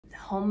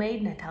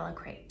homemade Nutella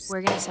crepes.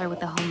 We're gonna start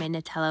with the homemade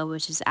Nutella,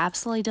 which is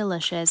absolutely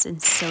delicious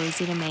and so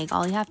easy to make.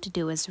 All you have to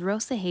do is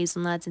roast the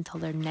hazelnuts until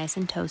they're nice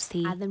and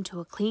toasty, add them to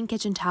a clean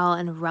kitchen towel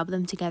and rub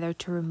them together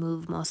to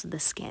remove most of the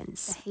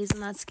skins. The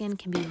hazelnut skin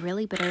can be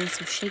really bitter,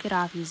 so shake it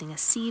off using a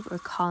sieve or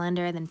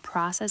colander, then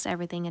process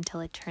everything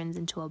until it turns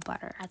into a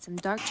butter. Add some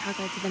dark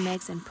chocolate to the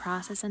mix and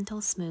process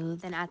until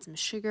smooth, then add some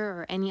sugar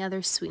or any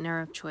other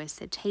sweetener of choice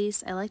to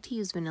taste. I like to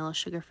use vanilla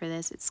sugar for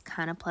this. It's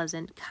kind of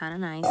pleasant, kind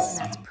of nice, and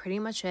that's pretty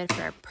much it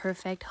for a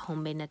perfect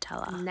homemade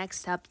Nutella.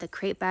 Next up, the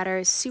crepe batter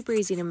is super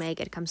easy to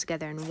make. It comes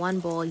together in one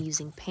bowl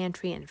using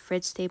pantry and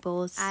fridge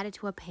staples. Add it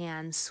to a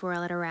pan,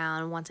 swirl it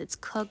around. Once it's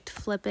cooked,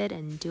 flip it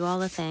and do all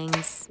the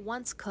things.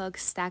 Once cooked,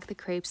 stack the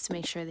crepes to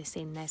make sure they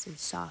stay nice and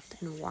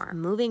soft and warm.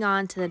 Moving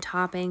on to the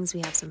toppings, we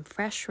have some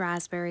fresh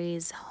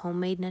raspberries,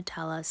 homemade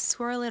Nutella.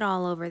 Swirl it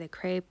all over the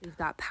crepe. We've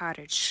got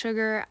powdered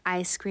sugar,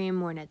 ice cream,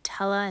 more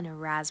Nutella,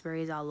 and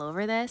raspberries all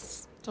over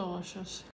this. Delicious.